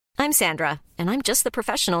I'm Sandra, and I'm just the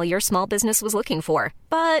professional your small business was looking for.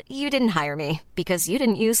 But you didn't hire me because you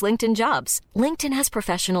didn't use LinkedIn Jobs. LinkedIn has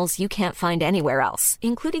professionals you can't find anywhere else,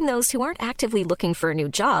 including those who aren't actively looking for a new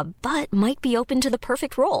job, but might be open to the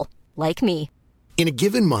perfect role, like me. In a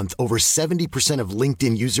given month, over 70% of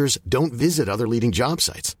LinkedIn users don't visit other leading job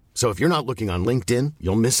sites. So if you're not looking on LinkedIn,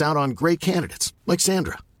 you'll miss out on great candidates like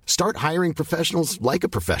Sandra. Start hiring professionals like a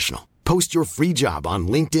professional. Post your free job on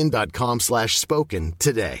linkedin.com/spoken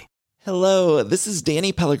today. Hello, this is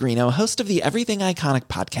Danny Pellegrino, host of the Everything Iconic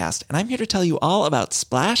podcast, and I'm here to tell you all about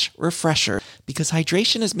Splash Refresher, because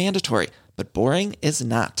hydration is mandatory, but boring is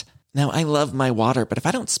not. Now, I love my water, but if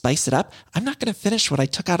I don't spice it up, I'm not going to finish what I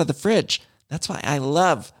took out of the fridge. That's why I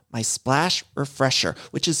love my Splash Refresher,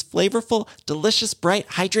 which is flavorful, delicious, bright,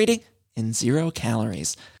 hydrating, and 0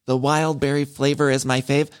 calories. The wild berry flavor is my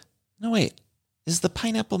fave. No, wait, is the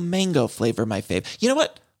pineapple mango flavor my fave? You know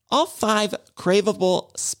what? All 5 craveable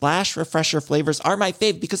Splash Refresher flavors are my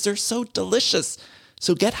fave because they're so delicious.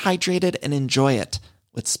 So get hydrated and enjoy it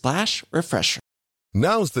with Splash Refresher.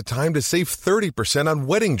 Now's the time to save 30% on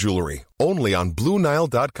wedding jewelry, only on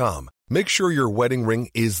BlueNile.com. Make sure your wedding ring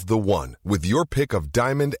is the one with your pick of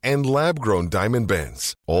diamond and lab-grown diamond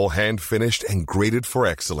bands, all hand-finished and graded for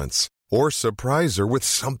excellence. Or surprise her with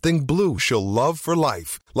something blue she'll love for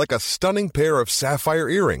life, like a stunning pair of sapphire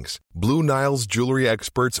earrings. Blue Nile's jewelry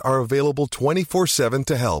experts are available 24/7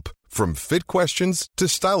 to help, from fit questions to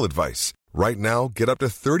style advice. Right now, get up to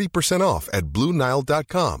 30% off at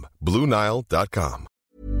BlueNile.com. BlueNile.com.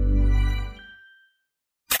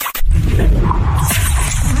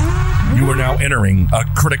 You are now entering a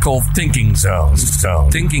critical thinking zone.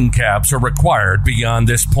 Thinking caps are required beyond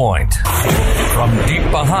this point. From deep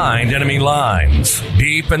behind enemy lines,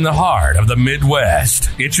 deep in the heart of the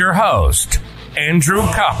Midwest, it's your host, Andrew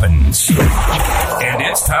Coppins. And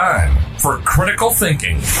it's time for Critical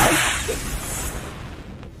Thinking.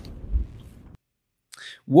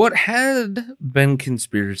 What had been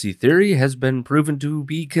conspiracy theory has been proven to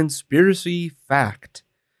be conspiracy fact.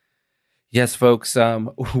 Yes, folks,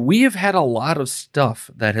 we have had a lot of stuff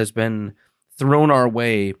that has been thrown our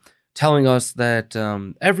way telling us that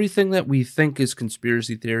everything that we think is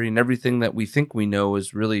conspiracy theory and everything that we think we know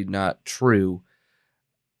is really not true,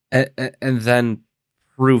 and then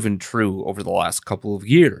proven true over the last couple of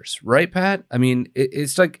years. Right, Pat? I mean,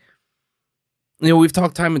 it's like, you know, we've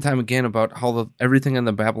talked time and time again about how everything in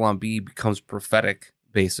the Babylon Bee becomes prophetic,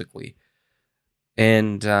 basically.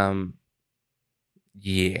 And,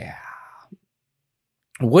 yeah.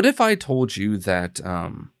 What if I told you that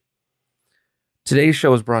today's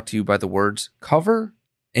show is brought to you by the words cover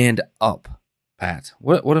and up, Pat?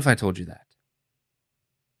 What if I told you that?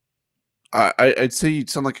 I'd say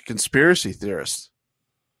you'd sound like a conspiracy theorist.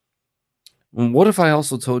 What if I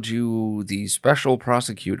also told you the special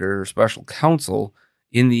prosecutor, special counsel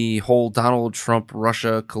in the whole Donald Trump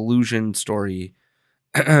Russia collusion story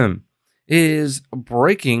is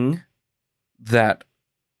breaking that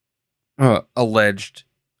alleged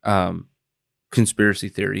conspiracy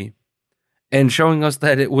theory and showing us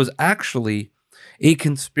that it was actually a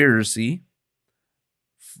conspiracy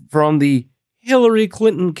from the Hillary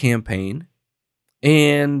Clinton campaign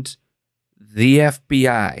and the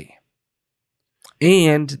FBI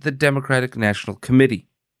and the Democratic National Committee.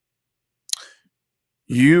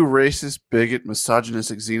 You racist, bigot,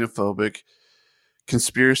 misogynistic, xenophobic,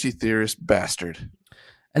 conspiracy theorist bastard.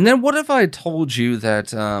 And then what if I told you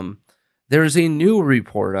that there's a new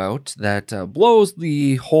report out that blows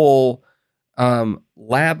the whole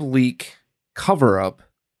lab leak cover-up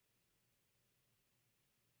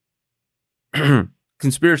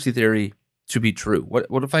conspiracy theory to be true?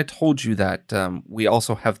 What if I told you that we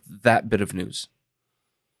also have that bit of news?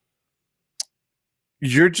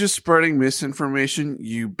 You're just spreading misinformation,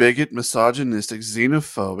 you bigot, misogynistic,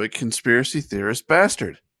 xenophobic, conspiracy theorist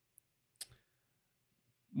bastard.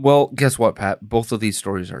 Well, guess what, Pat? Both of these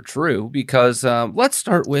stories are true because let's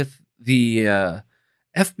start with the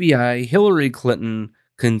FBI Hillary Clinton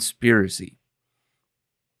conspiracy.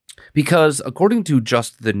 Because according to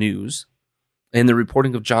Just the News and the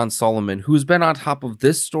reporting of John Solomon, who's been on top of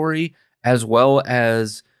this story as well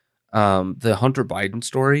as the Hunter Biden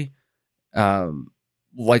story,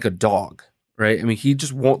 like a dog, right? I mean, he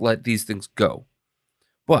just won't let these things go.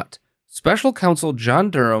 But special counsel John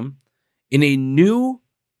Durham, in a new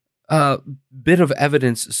bit of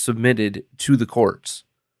evidence submitted to the courts,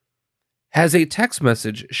 has a text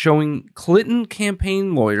message showing Clinton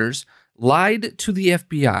campaign lawyers lied to the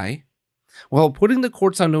FBI while putting the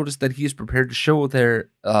courts on notice that he is prepared to show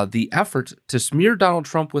the effort to smear Donald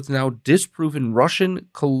Trump with now disproven Russian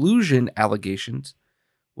collusion allegations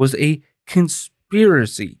was a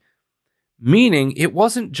conspiracy Meaning it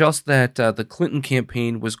wasn't just that the Clinton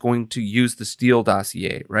campaign was going to use the Steele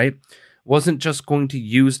dossier, right? Wasn't just going to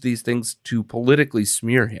use these things to politically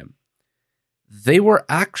smear him. They were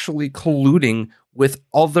actually colluding with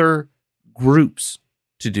other groups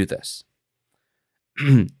to do this.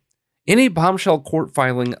 In a bombshell court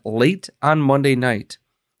filing late on Monday night,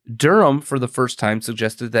 Durham, for the first time,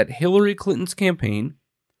 suggested that Hillary Clinton's campaign,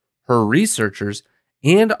 her researchers,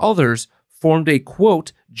 and others formed a,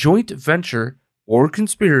 quote, joint venture or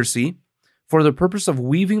conspiracy for the purpose of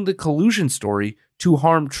weaving the collusion story to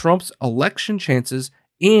harm Trump's election chances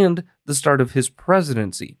and the start of his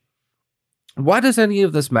presidency. Why does any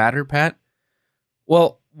of this matter, Pat?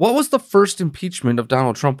 Well, what was the first impeachment of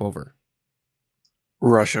Donald Trump over?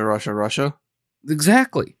 Russia.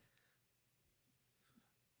 Exactly.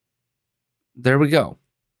 There we go.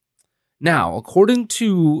 Now, according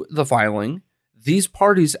to the filing, these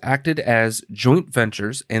parties acted as joint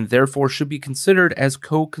ventures and therefore should be considered as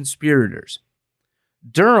co-conspirators.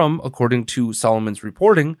 Durham, according to Solomon's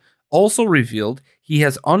reporting, also revealed he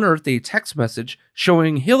has unearthed a text message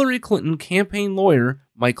showing Hillary Clinton campaign lawyer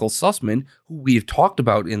Michael Sussman, who we've talked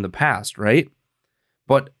about in the past, right?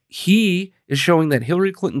 But he is showing that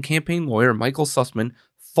Hillary Clinton campaign lawyer Michael Sussman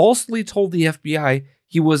falsely told the FBI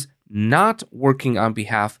he was not working on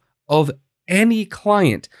behalf of any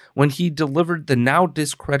client when he delivered the now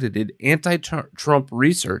discredited anti-Trump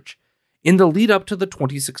research in the lead up to the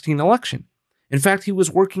 2016 election. In fact, he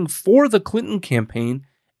was working for the Clinton campaign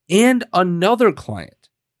and another client.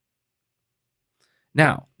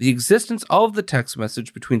 Now, the existence of the text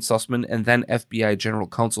message between Sussman and then FBI General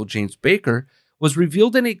Counsel James Baker was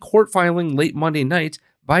revealed in a court filing late Monday night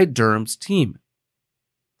by Durham's team.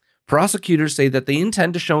 Prosecutors say that they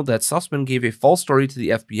intend to show that Sussman gave a false story to the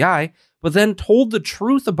FBI, but then told the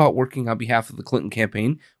truth about working on behalf of the Clinton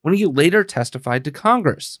campaign when he later testified to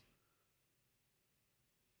Congress.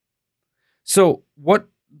 So what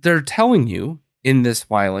they're telling you in this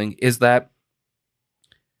filing is that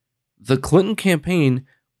the Clinton campaign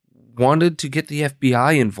wanted to get the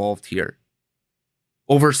FBI involved here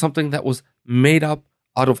over something that was made up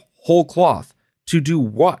out of whole cloth. To do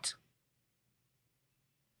what?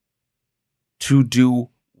 To do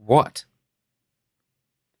what?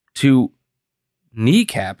 To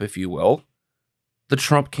kneecap, if you will, the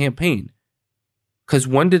Trump campaign. Because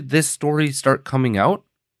when did this story start coming out?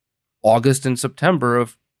 August and September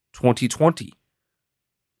of 2020.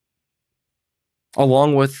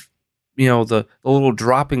 Along with, the little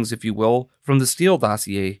droppings, if you will, from the Steele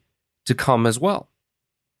dossier to come as well.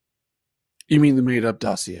 You mean the made-up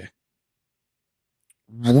dossier?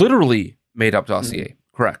 Literally made-up dossier. Mm-hmm.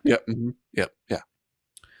 Correct. Yep. Mm-hmm. Yep. Yeah.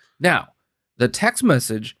 Now, the text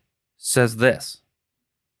message says this.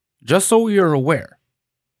 Just so you're aware,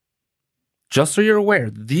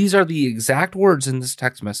 these are the exact words in this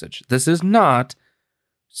text message. This is not,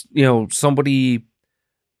 somebody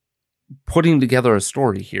putting together a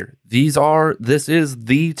story here. This is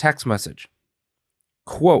the text message.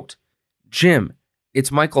 Quote, Jim,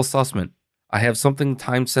 it's Michael Sussman. I have something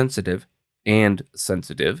time sensitive I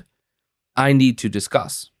need to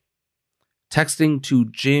discuss. Texting to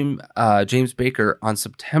James Baker on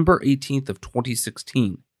September 18th of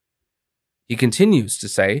 2016. He continues to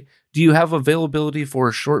say, do you have availability for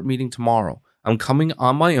a short meeting tomorrow? I'm coming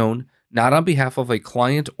on my own, not on behalf of a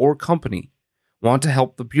client or company. Want to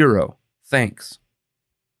help the Bureau. Thanks.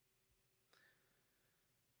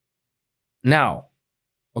 Now,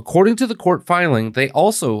 according to the court filing, they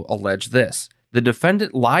also allege this. The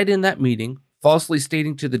defendant lied in that meeting, falsely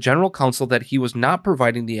stating to the general counsel that he was not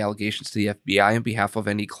providing the allegations to the FBI on behalf of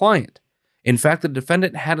any client. In fact, the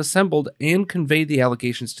defendant had assembled and conveyed the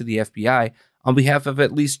allegations to the FBI on behalf of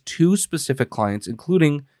at least two specific clients,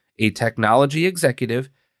 including a technology executive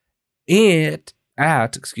at a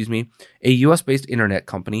US-based internet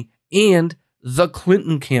company and the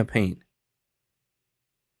Clinton campaign.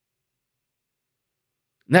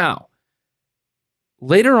 Now,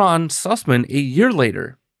 later on, Sussman, a year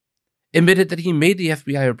later, admitted that he made the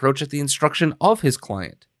FBI approach at the instruction of his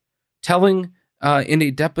client, telling in a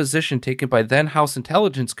deposition taken by then House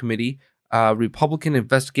Intelligence Committee Republican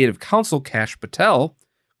Investigative Counsel Kash Patel,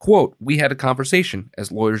 quote, we had a conversation,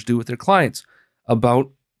 as lawyers do with their clients,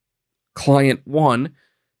 about client one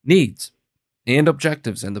needs and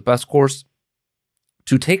objectives and the best course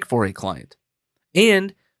to take for a client.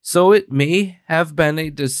 And so it may have been a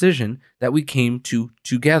decision that we came to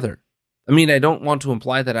together. I mean, I don't want to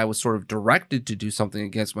imply that I was sort of directed to do something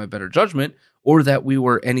against my better judgment or that we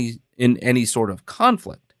were in any sort of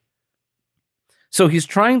conflict. So he's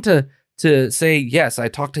trying to say, yes, I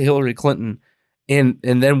talked to Hillary Clinton and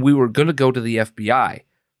then we were going to go to the FBI.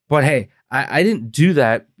 But hey, I didn't do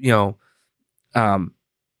that,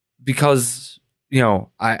 because, he kind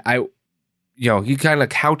of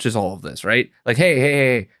couches all of this, right? Like,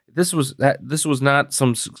 hey, this was not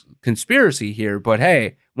some conspiracy here, but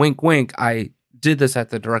hey, wink, wink, I did this at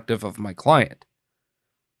the directive of my client.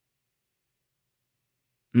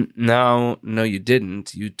 No, you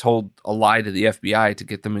didn't. You told a lie to the FBI to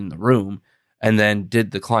get them in the room and then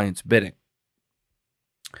did the client's bidding.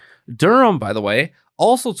 Durham, by the way,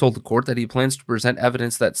 also told the court that he plans to present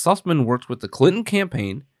evidence that Sussman worked with the Clinton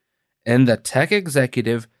campaign and the tech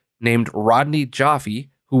executive named Rodney Jaffe,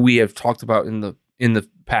 who we have talked about in the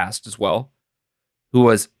past as well, who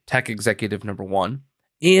was tech executive number 1,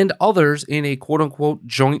 and others in a quote-unquote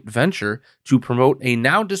joint venture to promote a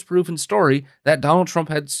now disproven story that Donald Trump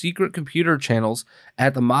had secret computer channels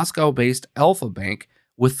at the Moscow-based Alpha Bank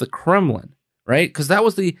with the Kremlin, right? Because that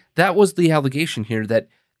was the allegation here, that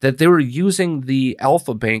they were using the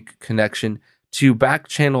Alpha Bank connection to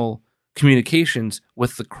back-channel communications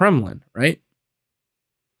with the Kremlin, right?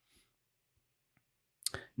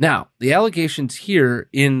 Now, the allegations here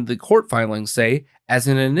in the court filings say, as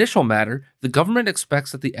an initial matter, the government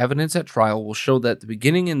expects that the evidence at trial will show that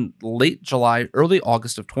beginning in late July, early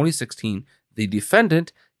August of 2016, the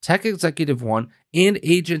defendant, Tech Executive 1, and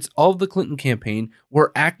agents of the Clinton campaign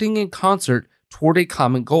were acting in concert toward a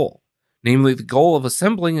common goal, namely the goal of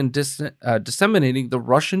assembling and disseminating the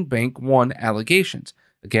Russian Bank 1 allegations.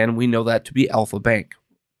 Again, we know that to be Alpha Bank.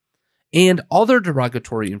 And other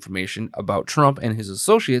derogatory information about Trump and his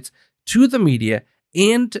associates to the media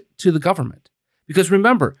and to the government. Because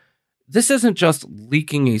remember, this isn't just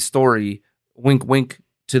leaking a story, wink, wink,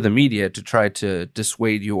 to the media to try to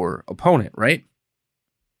dissuade your opponent, right?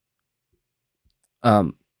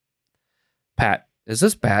 Pat, is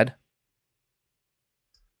this bad?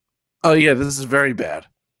 Oh yeah, this is very bad.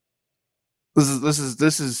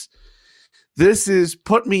 This is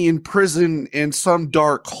put me in prison in some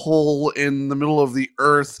dark hole in the middle of the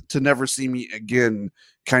earth to never see me again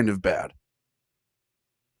kind of bad.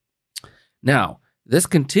 Now, this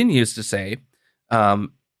continues to say,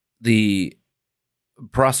 the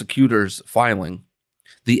prosecutor's filing,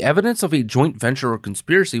 the evidence of a joint venture or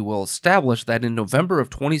conspiracy will establish that in November of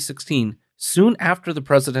 2016, soon after the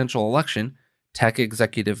presidential election, Tech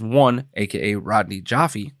Executive 1, aka Rodney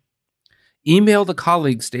Jaffe, emailed a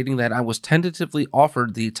colleague stating that I was tentatively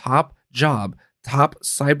offered the top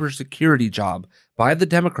cybersecurity job by the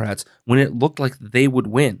Democrats when it looked like they would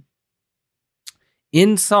win.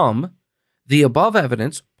 In sum, the above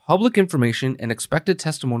evidence, public information, and expected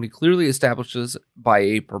testimony clearly establishes by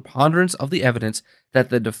a preponderance of the evidence that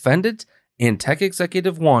the defendant and Tech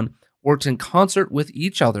Executive 1 worked in concert with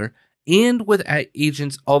each other and with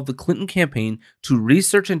agents of the Clinton campaign to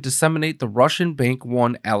research and disseminate the Russian Bank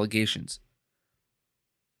 1 allegations.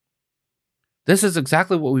 This is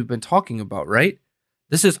exactly what we've been talking about, right?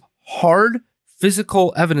 This is hard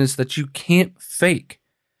physical evidence that you can't fake.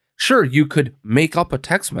 Sure, you could make up a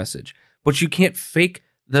text message, but you can't fake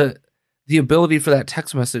the ability for that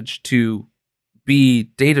text message to be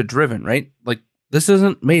data-driven, right? Like, this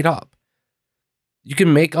isn't made up. You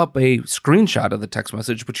can make up a screenshot of the text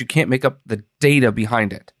message, but you can't make up the data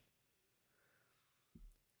behind it.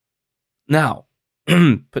 Now,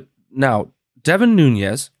 Devin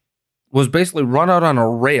Nunes was basically run out on a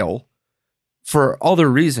rail for other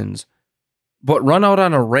reasons, but run out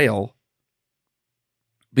on a rail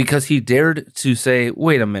because he dared to say,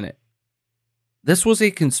 wait a minute, this was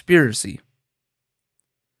a conspiracy.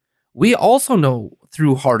 We also know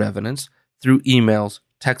through hard evidence, through emails,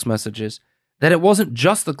 text messages, that it wasn't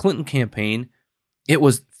just the Clinton campaign. It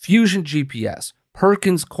was Fusion GPS,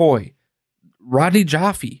 Perkins Coie, Rodney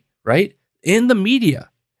Jaffe, right? And the media.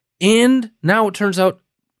 And now it turns out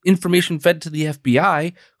information fed to the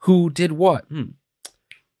FBI, who did what?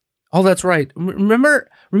 Oh, that's right. Remember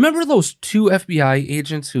those 2 FBI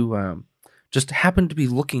agents who just happened to be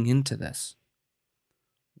looking into this?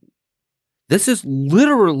 This is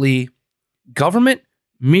literally government,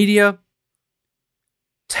 media,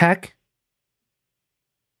 tech,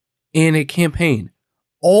 and a campaign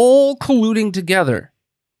all colluding together,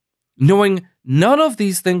 knowing none of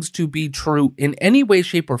these things to be true in any way,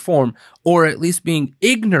 shape, or form, or at least being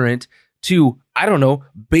ignorant to, I don't know,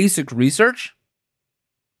 basic research.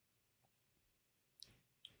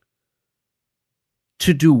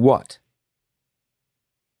 To do what?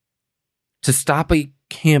 To stop a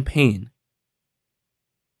campaign.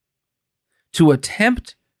 To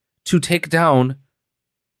attempt to take down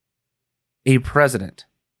a president.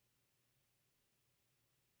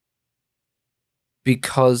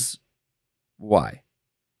 Because why?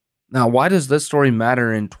 Now, why does this story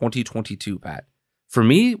matter in 2022, Pat? For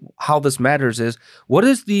me, how this matters is, what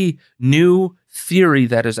is the new theory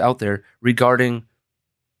that is out there regarding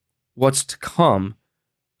what's to come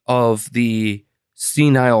of the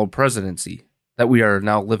senile presidency that we are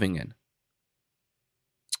now living in?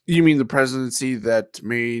 You mean the presidency that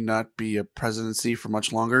may not be a presidency for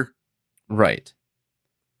much longer? Right.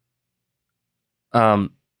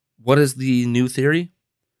 What is the new theory?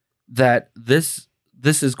 That this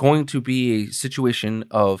is going to be a situation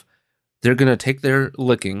of they're going to take their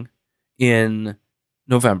licking in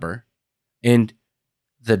November, and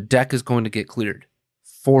the deck is going to get cleared.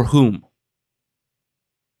 For whom?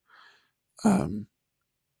 Hillary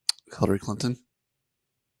Clinton.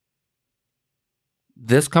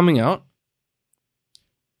 This coming out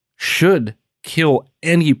should kill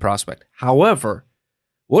any prospect. However,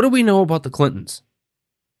 what do we know about the Clintons?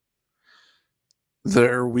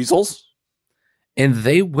 They're weasels. And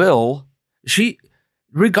they will,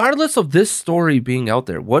 regardless of this story being out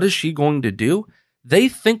there, what is she going to do? They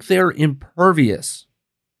think they're impervious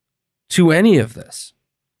to any of this.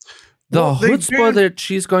 The chutzpah that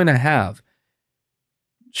she's going to have,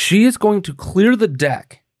 she is going to clear the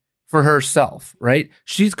deck for herself, right?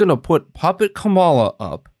 She's going to put Puppet Kamala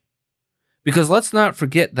up, because let's not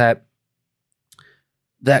forget that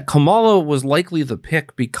Kamala was likely the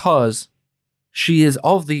pick because she is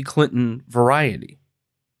of the Clinton variety.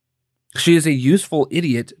 She is a useful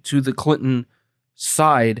idiot to the Clinton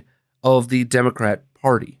side of the Democrat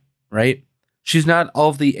Party, right? She's not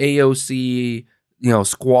of the AOC,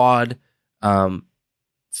 squad,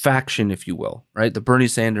 faction, if you will, right? The Bernie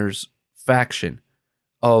Sanders faction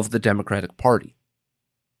of the Democratic Party.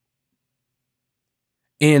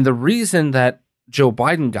 And the reason that Joe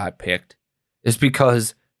Biden got picked is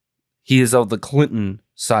because he is of the Clinton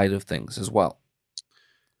side of things as well.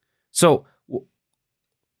 So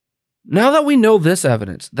now that we know this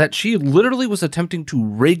evidence, that she literally was attempting to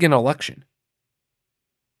rig an election,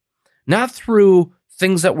 not through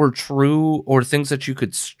things that were true or things that you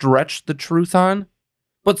could stretch the truth on,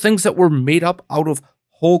 but things that were made up out of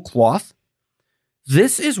whole cloth.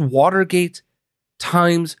 This is Watergate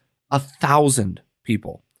times 1,000,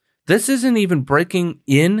 people. This isn't even breaking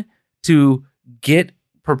in to get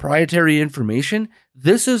proprietary information.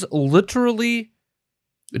 This is literally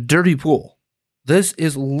a dirty pool. This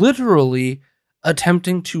is literally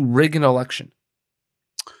attempting to rig an election.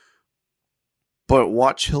 But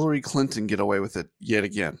watch Hillary Clinton get away with it yet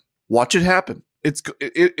again. Watch it happen.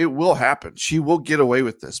 It will happen. She will get away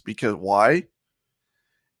with this, because why?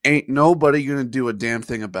 Ain't nobody going to do a damn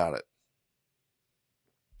thing about it.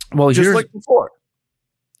 Well, just like before.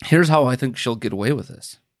 Here's how I think she'll get away with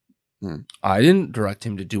this. I didn't direct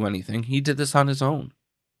him to do anything. He did this on his own.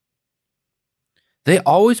 They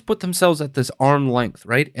always put themselves at this arm length,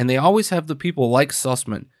 right? And they always have the people like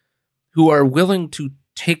Sussman who are willing to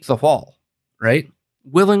take the fall, right?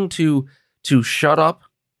 Willing to shut up,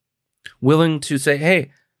 willing to say,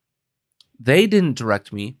 hey, they didn't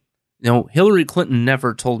direct me. Hillary Clinton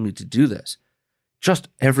never told me to do this. Just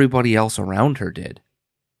everybody else around her did,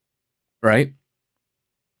 right?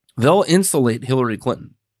 They'll insulate Hillary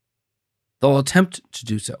Clinton. They'll attempt to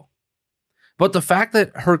do so. But the fact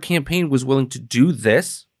that her campaign was willing to do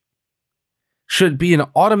this should be an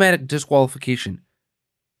automatic disqualification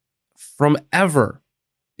from ever,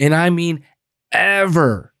 and I mean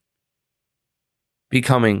ever,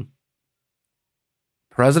 becoming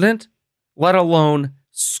president, let alone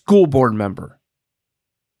school board member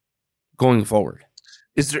going forward.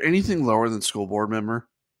 Is there anything lower than school board member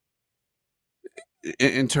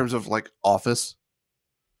in terms of like office?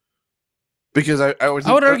 Because I would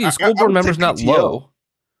argue school board member is not low.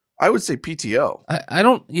 I would say PTO. I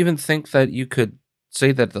don't even think that you could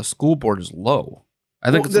say that the school board is low.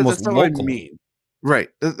 I think it's the most that's not local. What I mean. Right.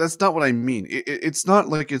 That's not what I mean. It's not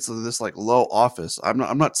like it's this like low office.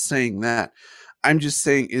 I'm not saying that. I'm just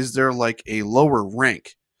saying, is there like a lower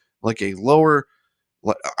rank, like a lower?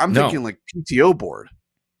 I'm thinking like PTO board.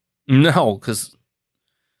 No, because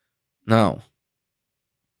no,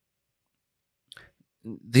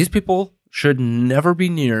 these people should never be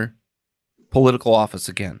near political office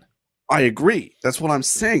again. I agree. That's what I'm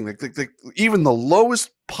saying. Like even the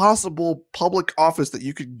lowest possible public office that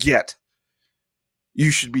you could get,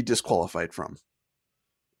 you should be disqualified from.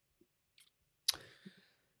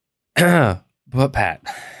 But Pat,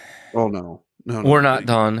 oh no, we're not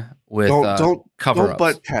done with cover-ups. Don't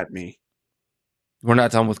butt pat me. We're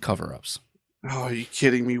not done with cover-ups. Oh, are you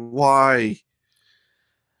kidding me? Why?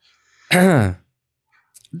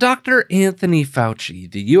 Dr. Anthony Fauci,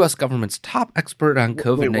 the U.S. government's top expert on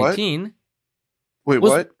COVID-19. Wait,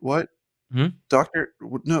 what? Hmm? Doctor?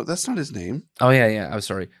 No, that's not his name. Oh, yeah. I'm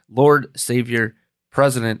sorry. Lord Savior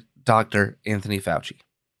President Dr. Anthony Fauci.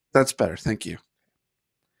 That's better. Thank you.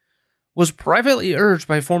 Was privately urged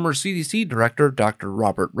by former CDC Director Dr.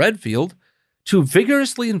 Robert Redfield to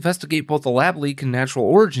vigorously investigate both the lab leak and natural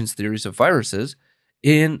origins theories of the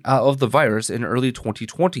virus in early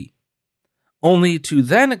 2020, only to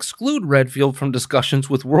then exclude Redfield from discussions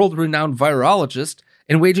with world-renowned virologists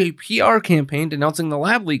and wage a PR campaign denouncing the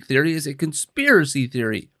lab leak theory as a conspiracy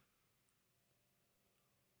theory.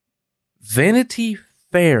 Vanity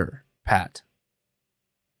Fair, Pat.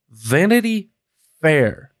 Vanity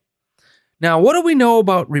Fair. Now, what do we know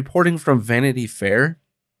about reporting from Vanity Fair?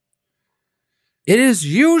 It is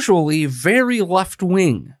usually very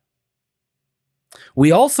left-wing.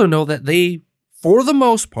 We also know that they, for the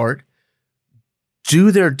most part,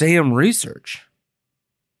 do their damn research.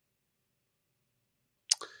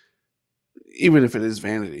 Even if it is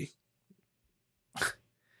vanity.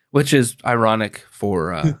 Which is ironic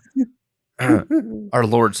for our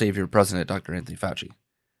Lord Savior President Dr. Anthony Fauci,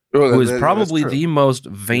 who is probably the most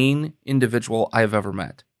vain individual I've ever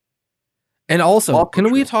met. And also,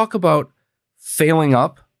 can we talk about failing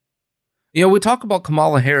up? You know, we talk about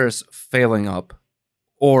Kamala Harris failing up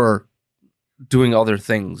or doing other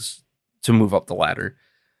things to move up the ladder.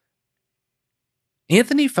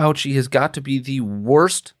 Anthony Fauci has got to be the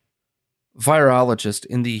worst virologist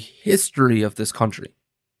in the history of this country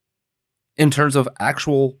in terms of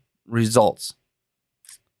actual results.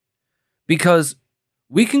 Because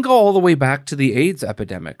we can go all the way back to the AIDS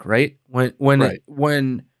epidemic, right?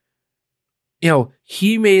 When you know,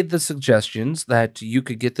 he made the suggestions that you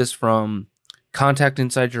could get this from contact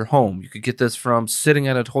inside your home. You could get this from sitting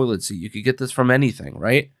at a toilet seat. You could get this from anything,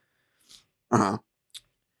 right? Uh-huh.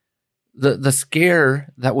 The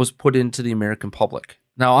scare that was put into the American public.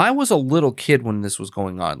 Now, I was a little kid when this was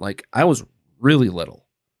going on. Like, I was really little.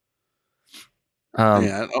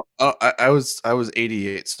 I was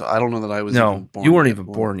 88, so I don't know that I was. No, even born you weren't yet. even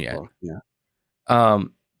born yet. Oh, yeah.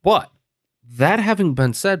 But that having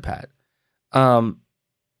been said, Pat,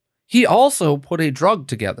 he also put a drug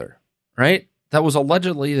together, right? That was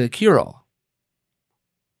allegedly the cure-all.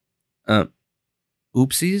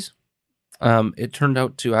 Oopsies. It turned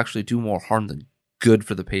out to actually do more harm than good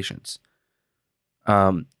for the patients.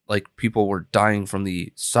 Like people were dying from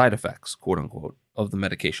the side effects, quote unquote, of the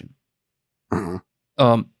medication.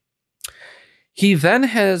 Uh-huh. He then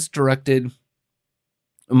has directed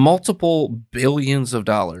multiple billions of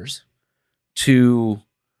dollars to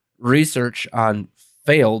research on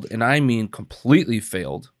failed, and I mean completely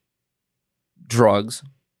failed, drugs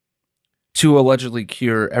to allegedly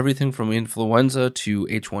cure everything from influenza to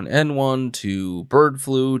H1N1 to bird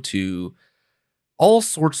flu to all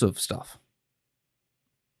sorts of stuff.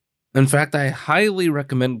 In fact, I highly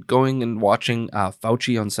recommend going and watching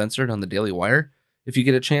Fauci Uncensored on the Daily Wire if you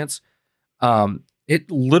get a chance. It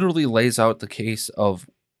literally lays out the case of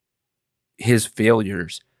his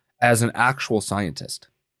failures as an actual scientist.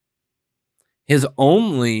 His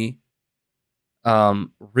only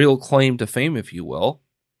real claim to fame, if you will,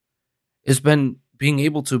 has been being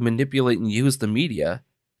able to manipulate and use the media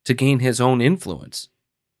to gain his own influence.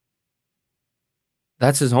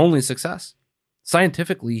 That's his only success.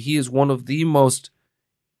 Scientifically, he is one of the most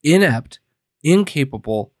inept,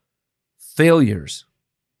 incapable failures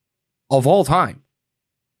of all time.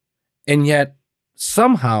 And yet,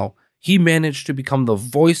 somehow, he managed to become the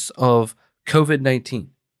voice of COVID-19.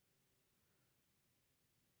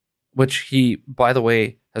 Which he, by the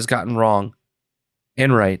way, has gotten wrong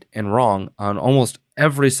and right and wrong on almost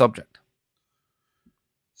every subject.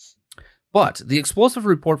 But the explosive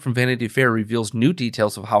report from Vanity Fair reveals new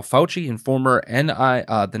details of how Fauci and former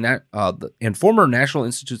former National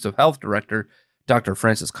Institutes of Health Director Dr.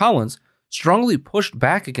 Francis Collins strongly pushed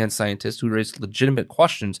back against scientists who raised legitimate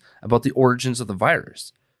questions about the origins of the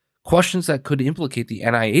virus. Questions that could implicate the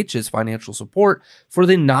NIH's financial support for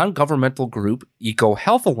the non-governmental group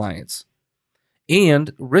EcoHealth Alliance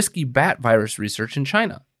and risky bat virus research in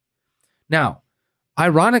China. Now,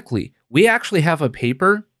 ironically, we actually have a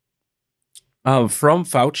paper from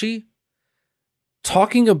Fauci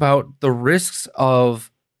talking about the risks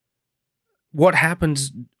of what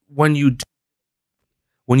happens when you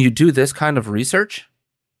do this kind of research,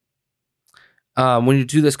 when you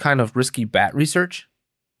do this kind of risky bat research.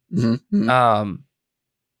 Mm-hmm.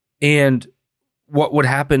 And what would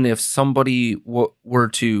happen if somebody were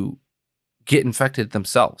to get infected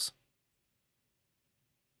themselves?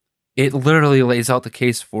 It literally lays out the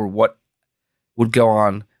case for what would go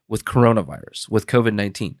on with coronavirus, with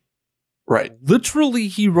COVID-19. Right. Literally,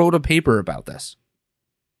 he wrote a paper about this.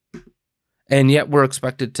 And yet we're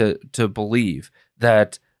expected to believe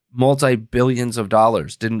that multi-billions of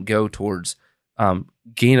dollars didn't go towards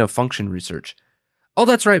gain of function research. Oh,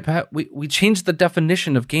 that's right, Pat. We changed the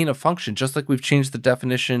definition of gain of function, just like we've changed the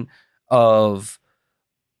definition of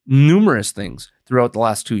numerous things throughout the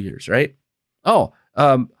last 2 years, right? Oh,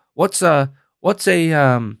 what's a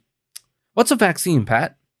vaccine,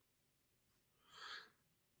 Pat?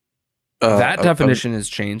 That definition has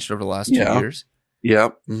changed over the last 2 years. Yeah.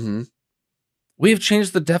 Mm-hmm. We have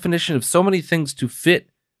changed the definition of so many things to fit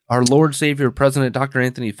our Lord Savior, President Dr.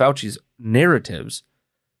 Anthony Fauci's narratives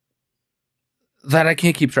that I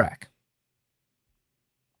can't keep track.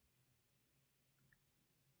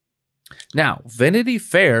 Now, Vanity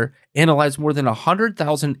Fair analyzed more than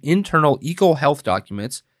 100,000 internal eco-health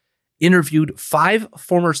documents, interviewed 5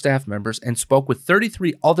 former staff members, and spoke with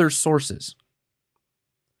 33 other sources.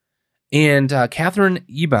 And Catherine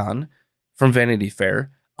Eban from Vanity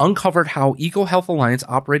Fair uncovered how EcoHealth Alliance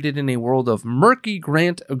operated in a world of murky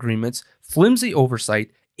grant agreements, flimsy oversight,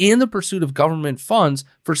 and the pursuit of government funds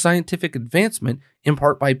for scientific advancement, in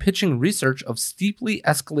part by pitching research of steeply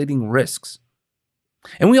escalating risks.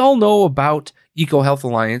 And we all know about EcoHealth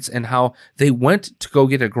Alliance and how they went to go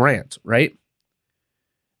get a grant, right?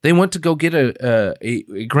 They went to go get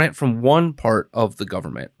a grant from one part of the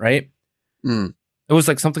government, right? Mm. It was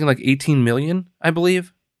like something like 18 million, I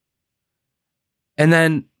believe. And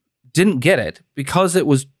then didn't get it because it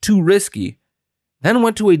was too risky. Then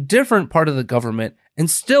went to a different part of the government and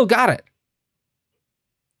still got it.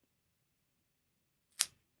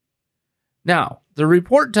 Now, the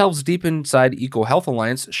report delves deep inside EcoHealth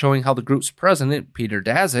Alliance, showing how the group's president, Peter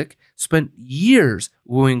Daszak, spent years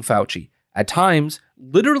wooing Fauci, at times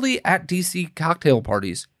literally at DC cocktail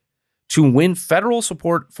parties, to win federal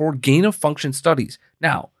support for gain-of-function studies.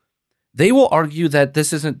 Now, they will argue that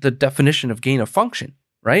this isn't the definition of gain of function,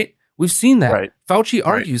 right? We've seen that. Right. Fauci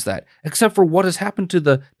argues that, except for what has happened to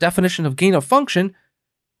the definition of gain of function,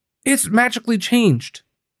 it's magically changed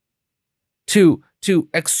to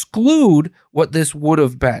exclude what this would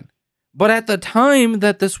have been. But at the time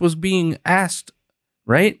that this was being asked,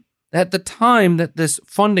 right? At the time that this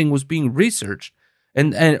funding was being researched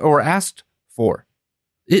and or asked for,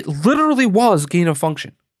 it literally was gain of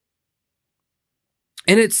function.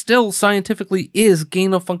 And it still scientifically is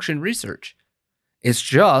gain of function research. It's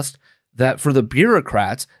just that for the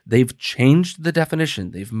bureaucrats, they've changed the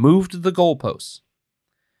definition. They've moved the goalposts.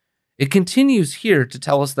 It continues here to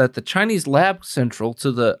tell us that the Chinese lab central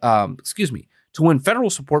to the, to win federal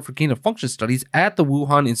support for gain of function studies at the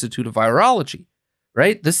Wuhan Institute of Virology,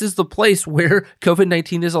 right? This is the place where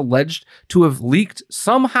COVID-19 is alleged to have leaked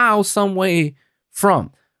somehow, some way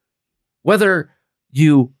from. Whether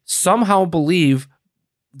you somehow believe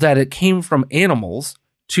that it came from animals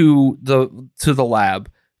to the lab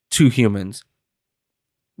to humans,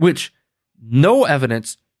 which no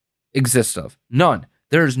evidence exists of. None.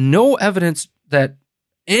 There's no evidence that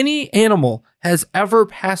any animal has ever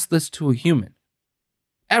passed this to a human.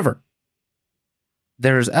 Ever.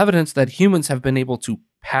 There's evidence that humans have been able to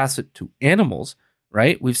pass it to animals,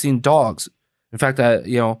 right? We've seen dogs. In fact, I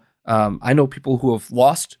know people who have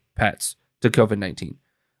lost pets to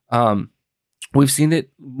COVID-19. We've seen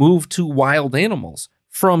it move to wild animals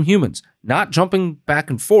from humans, not jumping back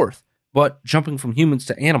and forth, but jumping from humans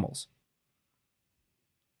to animals.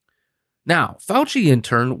 Now, Fauci in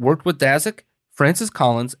turn worked with Daszak, Francis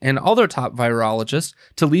Collins, and other top virologists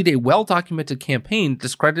to lead a well-documented campaign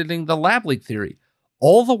discrediting the lab leak theory,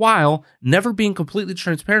 all the while never being completely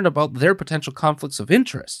transparent about their potential conflicts of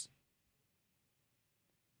interest.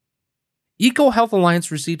 EcoHealth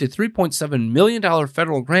Alliance received a $3.7 million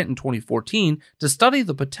federal grant in 2014 to study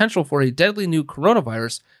the potential for a deadly new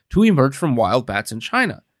coronavirus to emerge from wild bats in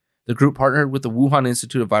China. The group partnered with the Wuhan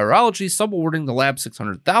Institute of Virology, subawarding the lab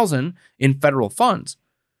 $600,000 in federal funds.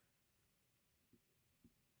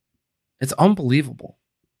 It's unbelievable.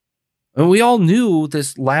 And we all knew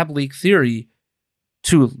this lab leak theory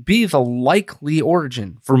to be the likely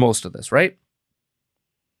origin for most of this, right?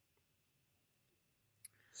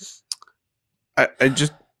 I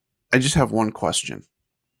just have one question.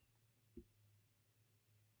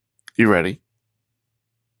 You ready?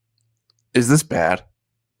 Is this bad?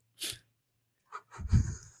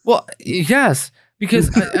 Well, yes, because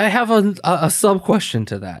I have a sub question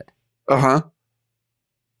to that. Uh-huh.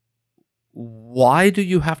 Why do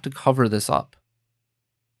you have to cover this up?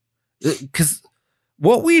 Because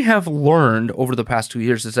what we have learned over the past 2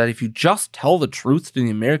 years is that if you just tell the truth to the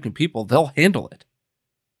American people, they'll handle it.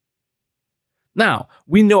 Now,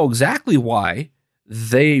 we know exactly why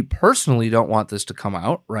they personally don't want this to come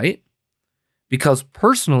out, right? Because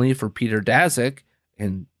personally, for Peter Daszak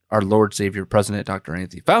and our Lord Savior President Dr.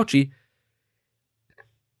 Anthony Fauci,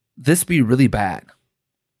 this be really bad.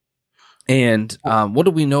 And what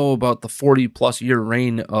do we know about the 40-plus year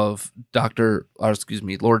reign of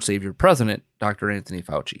Lord Savior President, Dr. Anthony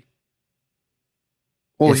Fauci?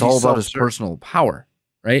 Well, it's all about his personal power,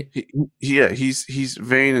 right? He's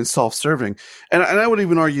vain and self-serving. And I would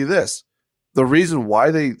even argue this. The reason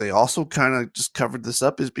why they also kind of just covered this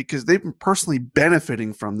up is because they've been personally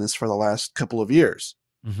benefiting from this for the last couple of years.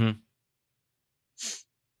 Mm-hmm.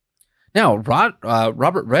 Now,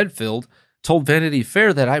 Robert Redfield told Vanity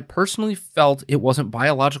Fair that I personally felt it wasn't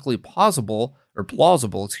biologically plausible,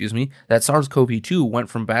 that SARS-CoV-2 went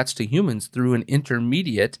from bats to humans through an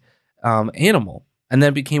intermediate animal and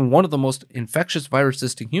then became one of the most infectious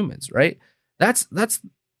viruses to humans, right? That's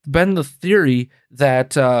been the theory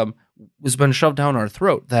that has been shoved down our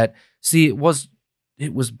throat, that, see, it was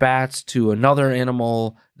bats to another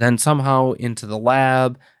animal, then somehow into the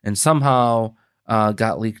lab, and somehow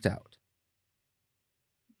got leaked out.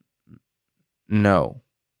 No,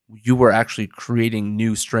 you were actually creating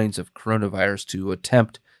new strains of coronavirus to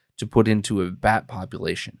attempt to put into a bat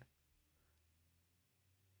population.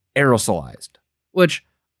 Aerosolized, which,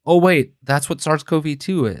 oh wait, that's what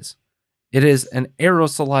SARS-CoV-2 is. It is an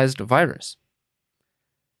aerosolized virus.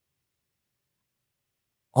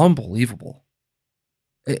 Unbelievable.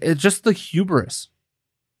 It's just the hubris.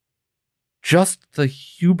 Just the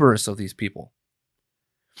hubris of these people.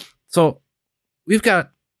 So we've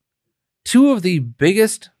got two of the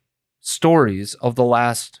biggest stories of the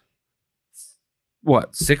last,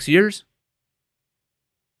 6 years?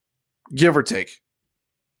 Give or take.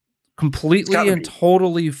 Completely and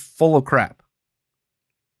totally full of crap.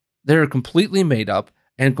 They're completely made up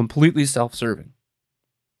and completely self-serving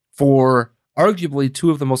for arguably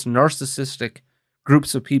two of the most narcissistic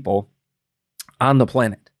groups of people on the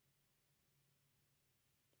planet.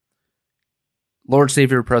 Lord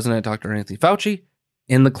Savior President Dr. Anthony Fauci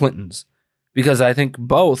and the Clintons. Because I think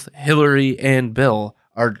both Hillary and Bill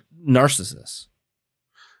are narcissists.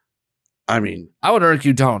 I mean, I would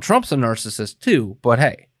argue Donald Trump's a narcissist too, but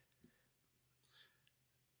hey.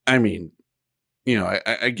 I mean,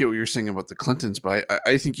 I get what you're saying about the Clintons, but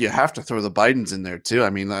I think you have to throw the Bidens in there too. I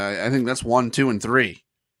mean, I think that's 1, 2, and 3.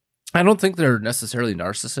 I don't think they're necessarily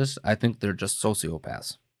narcissists. I think they're just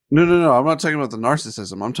sociopaths. No. I'm not talking about the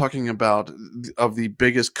narcissism. I'm talking about of the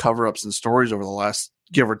biggest cover-ups and stories over the last,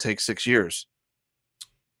 give or take, 6 years.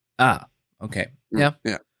 Ah, okay. Yeah.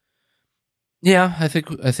 I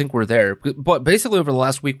think we're there. But basically, over the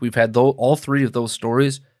last week, we've had all three of those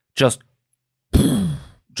stories just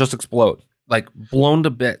explode, like blown to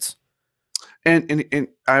bits. And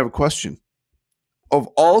I have a question. Of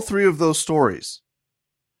all three of those stories,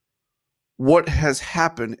 what has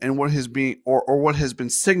happened and what has been or what has been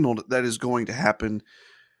signaled that is going to happen?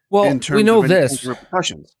 Well, in terms we know of this.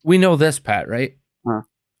 Repercussions? We know this, Pat, right? Huh.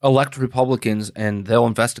 Elect Republicans and they'll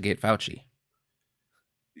investigate Fauci.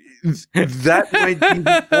 That might be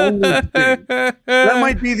the only thing. That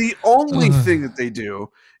might be the only thing that they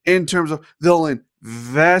do in terms of they'll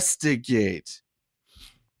investigate.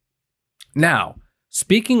 Now,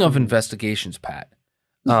 speaking of investigations, Pat,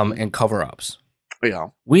 and cover-ups, yeah,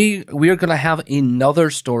 we are going to have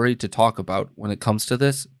another story to talk about when it comes to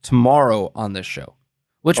this tomorrow on this show.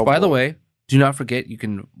 Which, by the way, do not forget, you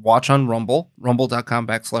can watch on Rumble,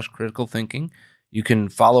 rumble.com/critical thinking. You can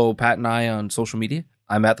follow Pat and I on social media.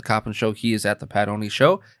 I'm at The Coppin Show. He is at The Pat Oney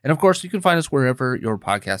Show. And, of course, you can find us wherever your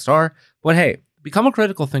podcasts are. But, hey, become a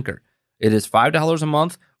critical thinker. It is $5 a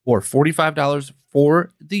month or $45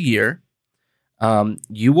 for the year.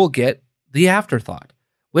 You will get The Afterthought.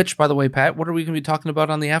 Which, by the way, Pat, what are we going to be talking about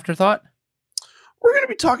on The Afterthought? We're going to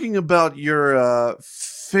be talking about your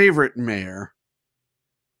favorite mayor.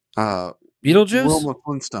 Beetlejuice? Wilma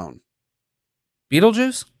Flintstone.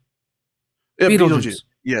 Beetlejuice? Yeah, Beetlejuice.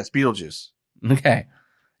 Yes, Beetlejuice. Okay.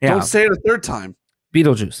 Yeah. Don't say it a third time.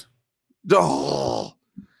 Beetlejuice. Oh,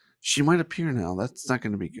 she might appear now. That's not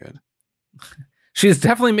going to be good. She's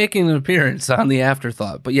definitely making an appearance on The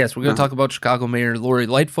Afterthought. But yes, we're going to talk about Chicago Mayor Lori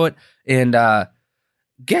Lightfoot and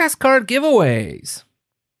gas card giveaways.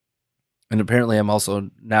 And apparently I'm also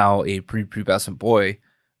now a prepubescent boy.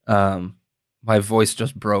 My voice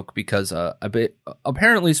just broke because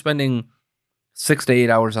apparently spending 6 to 8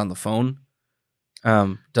 hours on the phone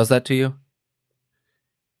does that to you.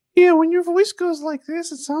 Yeah, when your voice goes like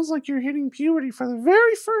this, it sounds like you're hitting puberty for the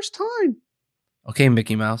very first time. Okay,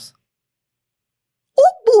 Mickey Mouse.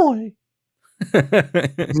 Oh, boy.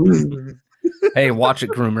 Hey, watch it,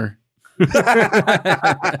 groomer.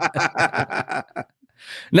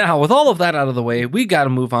 Now, with all of that out of the way, we got to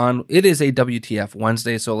move on. It is a WTF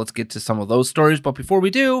Wednesday, so let's get to some of those stories. But before we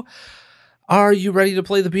do, are you ready to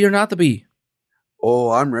play the bee or not the bee?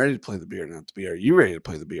 Oh, I'm ready to play the Be or Not to Be. Are you ready to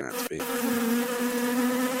play the Be or Not to Be?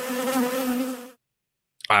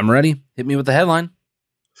 I'm ready. Hit me with the headline.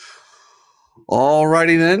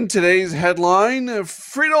 Alrighty then. Today's headline: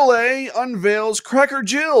 Frito-Lay unveils Cracker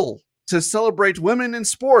Jill to celebrate women in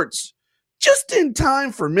sports, just in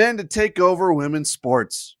time for men to take over women's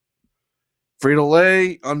sports.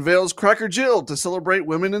 Frito-Lay unveils Cracker Jill to celebrate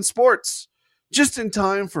women in sports, just in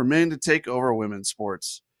time for men to take over women's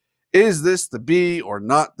sports. Is this the Be or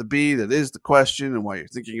not the Be? That is the question, and while you're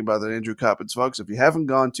thinking about that, Andrew Coppins, folks, if you haven't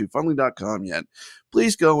gone to Funly.com yet,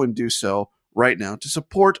 please go and do so right now to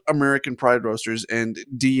support American Pride Roasters and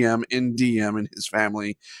DM and his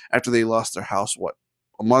family after they lost their house,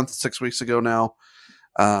 a month, 6 weeks ago now.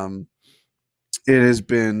 It has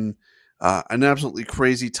been an absolutely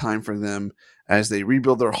crazy time for them as they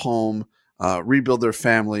rebuild their home, rebuild their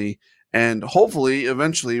family, and hopefully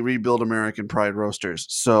eventually rebuild American Pride Roasters.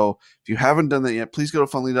 So if you haven't done that yet, please go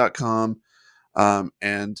to Funly.com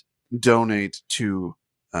and donate to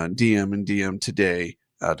DM today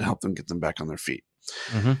to help them get them back on their feet.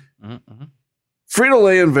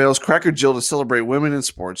 Frito-Lay unveils Cracker Jill to celebrate women in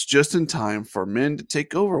sports just in time for men to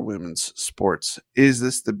take over women's sports. Is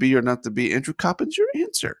this the Be or not the Be? Andrew Coppins, your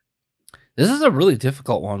answer. This is a really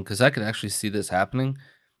difficult one because I could actually see this happening.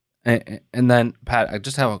 And then, Pat, I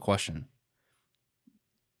just have a question.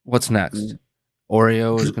 What's next?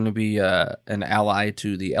 Oreo is going to be an ally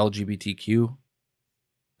to the LGBTQ?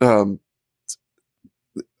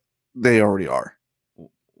 They already are.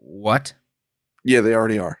 What? Yeah, they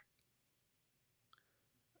already are.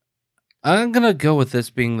 I'm going to go with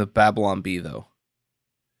this being the Babylon Bee, though.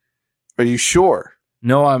 Are you sure?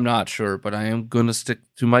 No, I'm not sure, but I am going to stick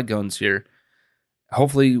to my guns here.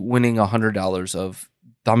 Hopefully winning $100 of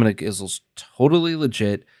Dominic Issel's totally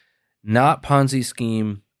legit, not Ponzi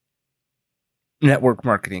scheme, network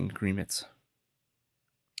marketing agreements.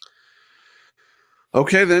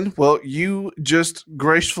 Okay, then. Well, you just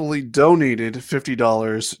gracefully donated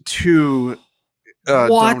 $50 to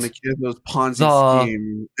Dominic Issel's Ponzi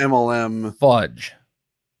scheme, MLM fudge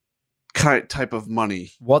type of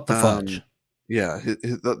money. What the fudge? Yeah,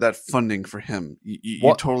 that funding for him.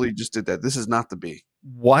 You totally just did that. This is not the Be.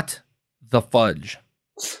 What the fudge?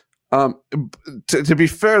 To be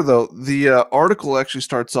fair, though, the article actually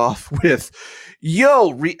starts off with,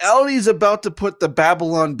 "Yo, reality is about to put the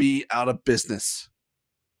Babylon Bee out of business."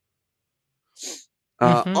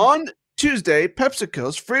 On Tuesday,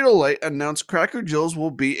 PepsiCo's Frito-Lay announced Cracker Jill's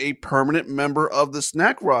will be a permanent member of the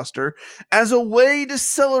snack roster as a way to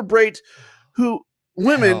celebrate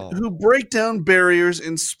women who break down barriers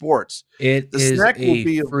in sports. The snack will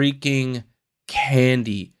be freaking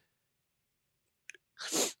candy.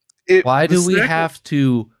 Why do we have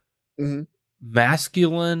to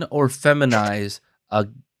masculine or feminize a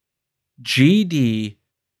GD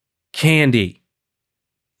candy?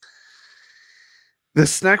 The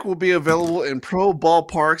snack will be available in pro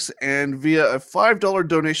ballparks and via a $5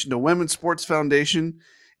 donation to Women's Sports Foundation.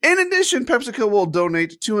 In addition, PepsiCo will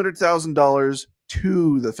donate $200,000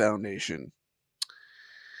 to the foundation.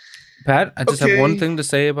 Pat, I just have one thing to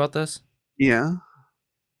say about this. Yeah.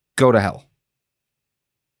 Go to hell.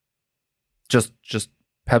 Just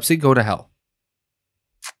Pepsi, go to hell.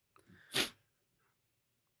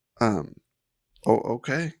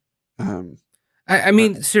 Okay. I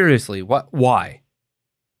mean, seriously, why?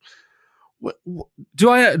 What, do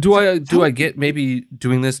I get maybe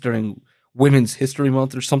doing this during Women's History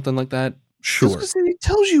Month or something like that? Sure. It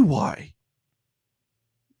tells you why.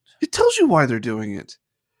 It tells you why they're doing it.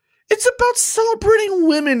 It's about celebrating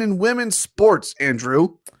women in women's sports,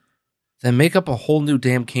 Andrew. Then make up a whole new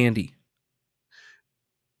damn candy.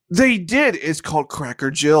 They did. It's called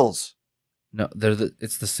Cracker Jill's. No,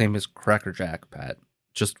 it's the same as Cracker Jack, Pat,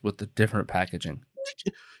 just with the different packaging.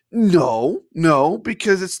 No,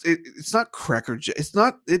 because it's not Cracker Jack.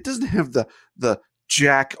 It doesn't have the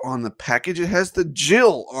Jack on the package. It has the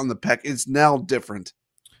Jill on the pack. It's now different.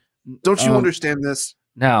 Don't you understand this?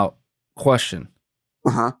 Now, question.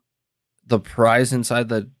 The prize inside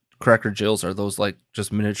the Cracker Jills, are those like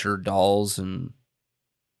just miniature dolls? And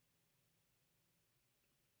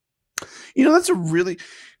that's a really,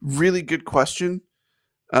 really good question.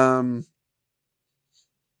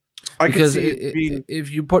 Because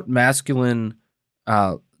if you put masculine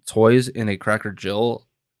toys in a Cracker Jill,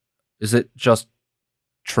 is it just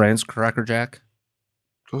trans Cracker Jack?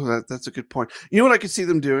 Oh, that's a good point. You know what I could see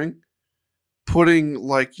them doing? Putting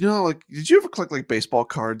did you ever collect like baseball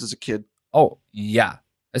cards as a kid? Oh yeah,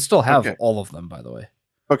 I still have all of them, by the way.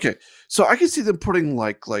 Okay, so I could see them putting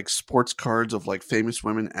like sports cards of like famous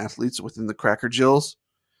women athletes within the Cracker Jills,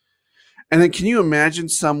 And then can you imagine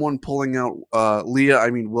someone pulling out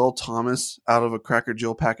Will Thomas out of a Cracker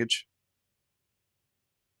Jill package?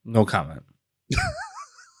 No comment.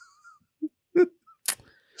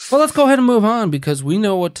 Well, let's go ahead and move on because we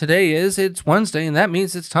know what today is. It's Wednesday, and that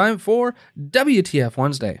means it's time for WTF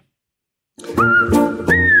Wednesday.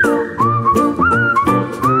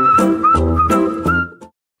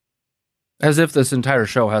 As if this entire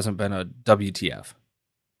show hasn't been a WTF.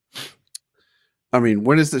 I mean,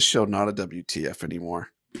 when is this show not a WTF anymore?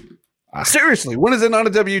 Seriously, when is it not a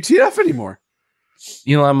WTF anymore?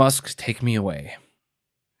 Elon Musk, take me away.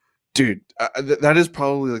 Dude, that is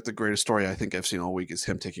probably like the greatest story I think I've seen all week is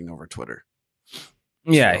him taking over Twitter.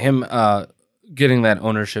 Yeah, him getting that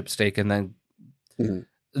ownership stake, and then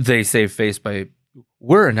they save face by,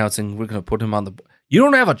 we're announcing we're going to put him on the... You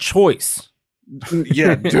don't have a choice.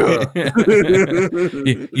 Yeah, duh.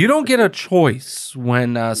 You don't get a choice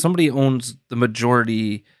when somebody owns the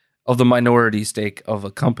majority of the minority stake of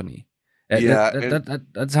a company. Yeah,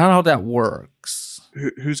 that's not how that works.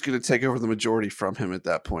 Who's going to take over the majority from him at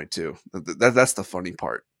that point too? That's the funny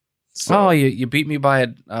part. So, you beat me by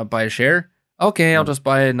a share? Okay, I'll just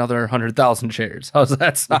buy another 100,000 shares. How's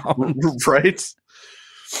that sound? Right?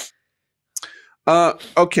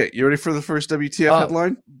 Okay, you ready for the first WTF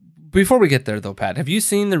headline? Before we get there, though, Pat, have you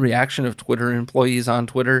seen the reaction of Twitter employees on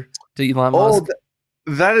Twitter to Elon Musk?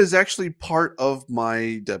 That is actually part of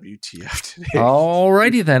my WTF today.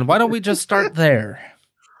 Alrighty then. Why don't we just start there?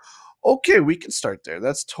 Okay, we can start there.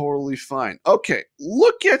 That's totally fine. Okay,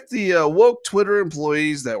 look at the woke Twitter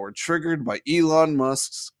employees that were triggered by Elon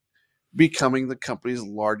Musk's becoming the company's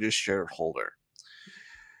largest shareholder.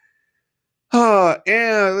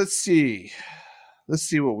 And let's see. Let's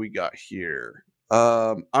see what we got here.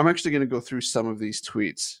 I'm actually going to go through some of these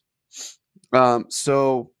tweets.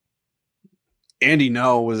 So Andy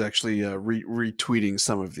No was actually retweeting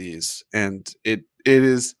some of these, and it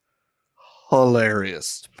is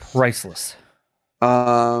hilarious. It's priceless.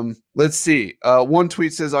 Let's see. One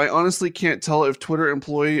tweet says, I honestly can't tell if Twitter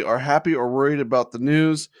employee are happy or worried about the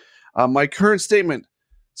news. My current statement,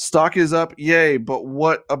 stock is up, yay, but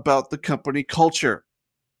what about the company culture?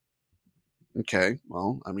 Okay,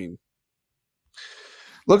 well, I mean,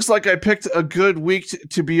 looks like I picked a good week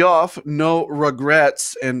to be off. No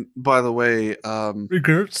regrets. And by the way,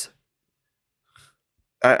 regrets?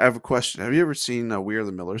 I have a question. Have you ever seen We Are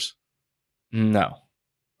the Millers? No.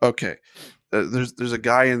 Okay. There's a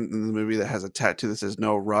guy in the movie that has a tattoo that says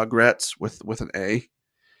 "No regrets" with an A.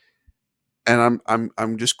 And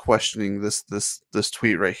I'm just questioning this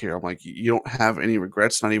tweet right here. I'm like, you don't have any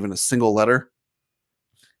regrets, not even a single letter,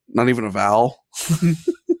 not even a vowel.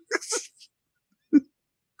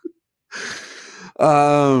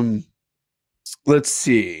 Let's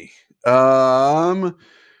see.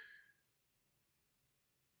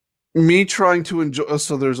 Me trying to enjoy.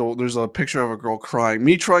 So there's a picture of a girl crying.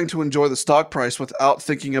 Me trying to enjoy the stock price without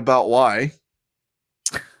thinking about why.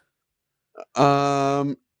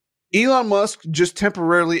 Elon Musk just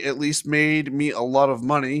temporarily at least made me a lot of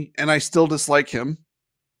money, and I still dislike him.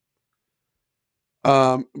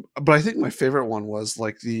 But I think my favorite one was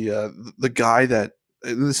like the guy that,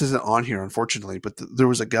 and this isn't on here unfortunately, but there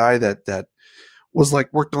was a guy that was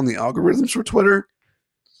like worked on the algorithms for Twitter.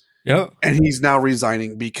 Yeah. And he's now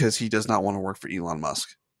resigning because he does not want to work for Elon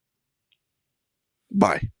Musk.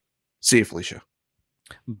 Bye. See you, Felicia.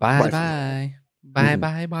 Bye.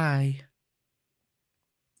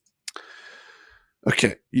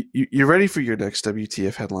 Okay. You ready for your next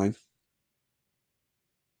WTF headline?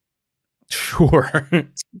 Sure.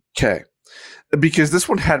 Okay. Because this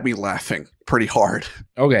one had me laughing pretty hard.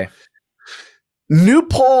 Okay. New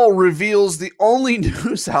poll reveals the only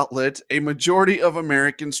news outlet a majority of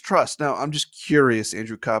Americans trust. Now, I'm just curious,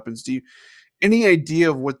 Andrew Coppins, do you any idea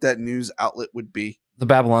of what that news outlet would be? The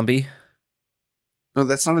Babylon Bee? No,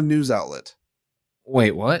 that's not a news outlet.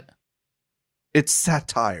 Wait, what? It's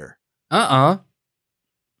satire. That's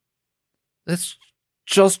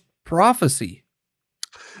just prophecy.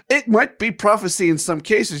 It might be prophecy in some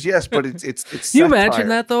cases, yes, but it's Can you imagine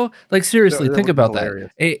that though? Like seriously, think about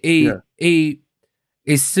hilarious. that.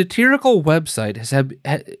 A satirical website has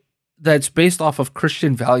that's based off of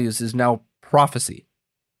Christian values is now prophecy.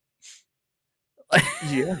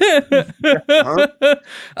 Yeah.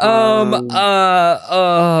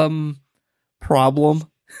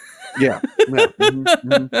 Problem. Yeah.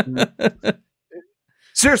 Mm-hmm.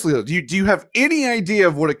 Seriously though, do you have any idea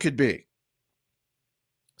of what it could be?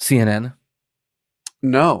 CNN?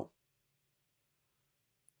 No.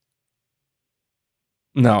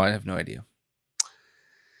 No, I have no idea.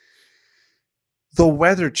 The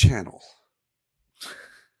Weather Channel.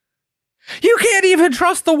 You can't even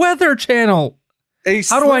trust the Weather Channel.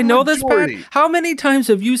 How do I know this, Pat? How many times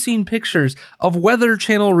have you seen pictures of Weather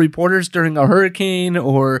Channel reporters during a hurricane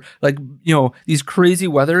or like, you know, these crazy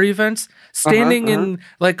weather events standing in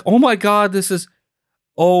like, oh my God, this is,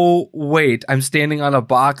 oh wait, I'm standing on a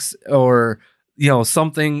box or, you know,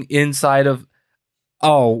 something inside of,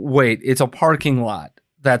 oh wait, it's a parking lot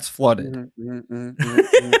that's flooded. You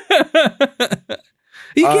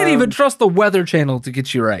can't even trust the Weather Channel to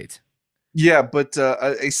get you right. Yeah, but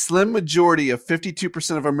a slim majority of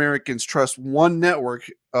 52% of Americans trust one network,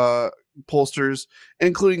 pollsters,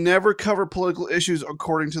 including never cover political issues,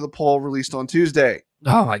 according to the poll released on Tuesday.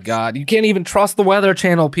 Oh my God, you can't even trust the Weather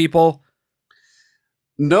Channel, people.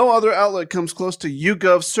 No other outlet comes close to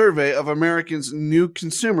YouGov's survey of Americans' new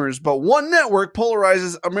consumers, but one network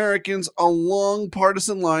polarizes Americans along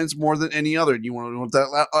partisan lines more than any other. Do you want to know what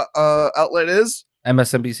that outlet is?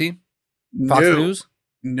 MSNBC? Fox News?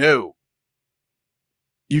 No.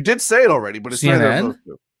 You did say it already, but it's neither of those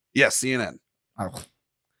two. Yes, CNN. Oh.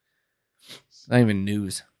 It's not even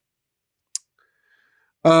news.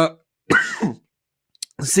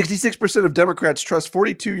 66% of Democrats trust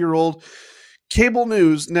 42-year-old cable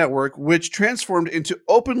news network, which transformed into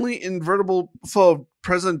openly invertible foe of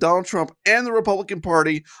President Donald Trump and the Republican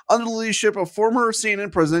Party under the leadership of former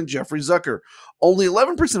CNN President Jeffrey Zucker. Only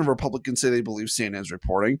 11% of Republicans say they believe CNN's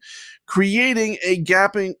reporting, creating a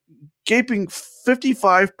gaping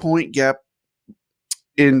 55-point gap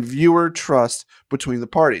in viewer trust between the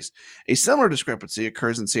parties. A similar discrepancy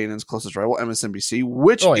occurs in CNN's closest rival, MSNBC,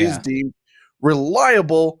 which is deemed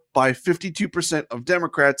reliable by 52% of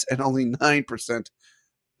Democrats and only 9%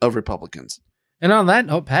 of Republicans. And on that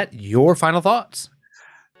note, Pat, your final thoughts.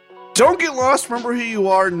 Don't get lost. Remember who you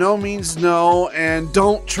are. No means no. And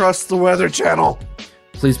don't trust the Weather Channel.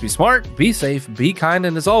 Please be smart, be safe, be kind,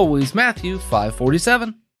 and as always, Matthew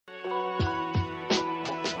 5:47.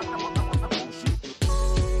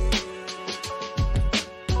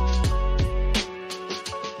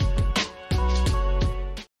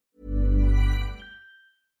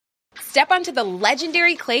 Step onto the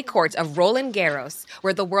legendary clay courts of Roland Garros,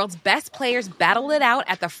 where the world's best players battle it out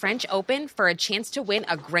at the French Open for a chance to win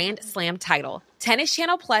a Grand Slam title. Tennis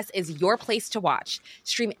Channel Plus is your place to watch.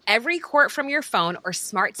 Stream every court from your phone or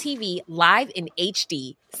smart TV live in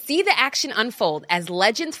HD. See the action unfold as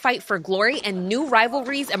legends fight for glory and new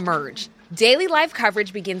rivalries emerge. Daily live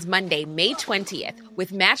coverage begins Monday, May 20th,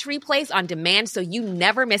 with match replays on demand so you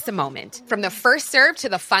never miss a moment. From the first serve to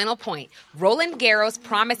the final point, Roland Garros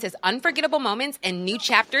promises unforgettable moments and new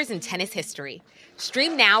chapters in tennis history.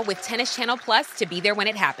 Stream now with Tennis Channel Plus to be there when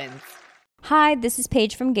it happens. Hi, this is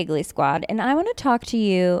Paige from Giggly Squad, and I want to talk to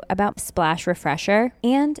you about Splash Refresher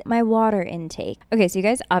and my water intake. Okay, so you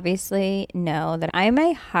guys obviously know that I'm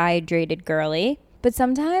a hydrated girly, but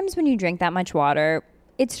sometimes when you drink that much water,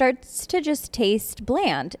 it starts to just taste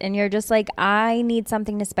bland, and you're just like, I need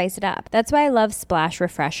something to spice it up. That's why I love Splash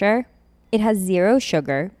Refresher. It has 0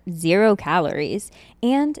 sugar, 0 calories,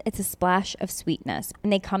 and it's a splash of sweetness.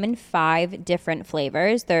 And they come in 5 different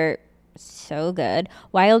flavors. They're so good.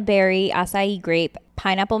 Wild berry, acai grape,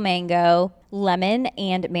 pineapple mango, lemon,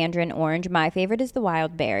 and mandarin orange. My favorite is the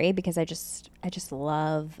wild berry because I just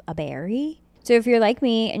love a berry. So if you're like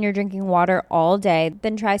me and you're drinking water all day,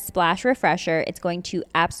 then try Splash Refresher. It's going to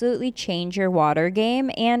absolutely change your water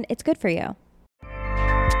game, and it's good for you.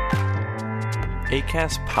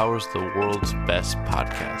 Acast powers the world's best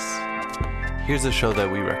podcasts. Here's a show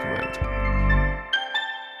that we recommend.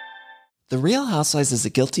 The Real Housewives is a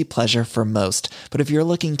guilty pleasure for most, but if you're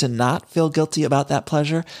looking to not feel guilty about that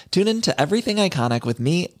pleasure, tune in to Everything Iconic with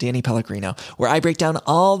me, Danny Pellegrino, where I break down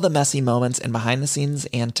all the messy moments and behind-the-scenes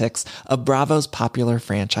antics of Bravo's popular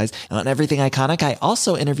franchise. And on Everything Iconic, I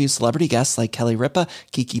also interview celebrity guests like Kelly Ripa,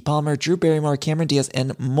 Keke Palmer, Drew Barrymore, Cameron Diaz,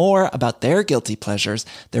 and more about their guilty pleasures,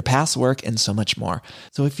 their past work, and so much more.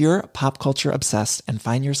 So if you're pop culture obsessed and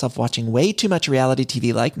find yourself watching way too much reality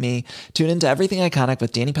TV like me, tune into Everything Iconic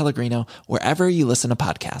with Danny Pellegrino, wherever you listen to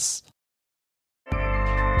podcasts.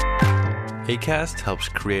 Acast helps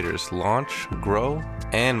creators launch, grow,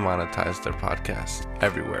 and monetize their podcasts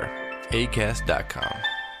everywhere.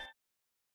 Acast.com.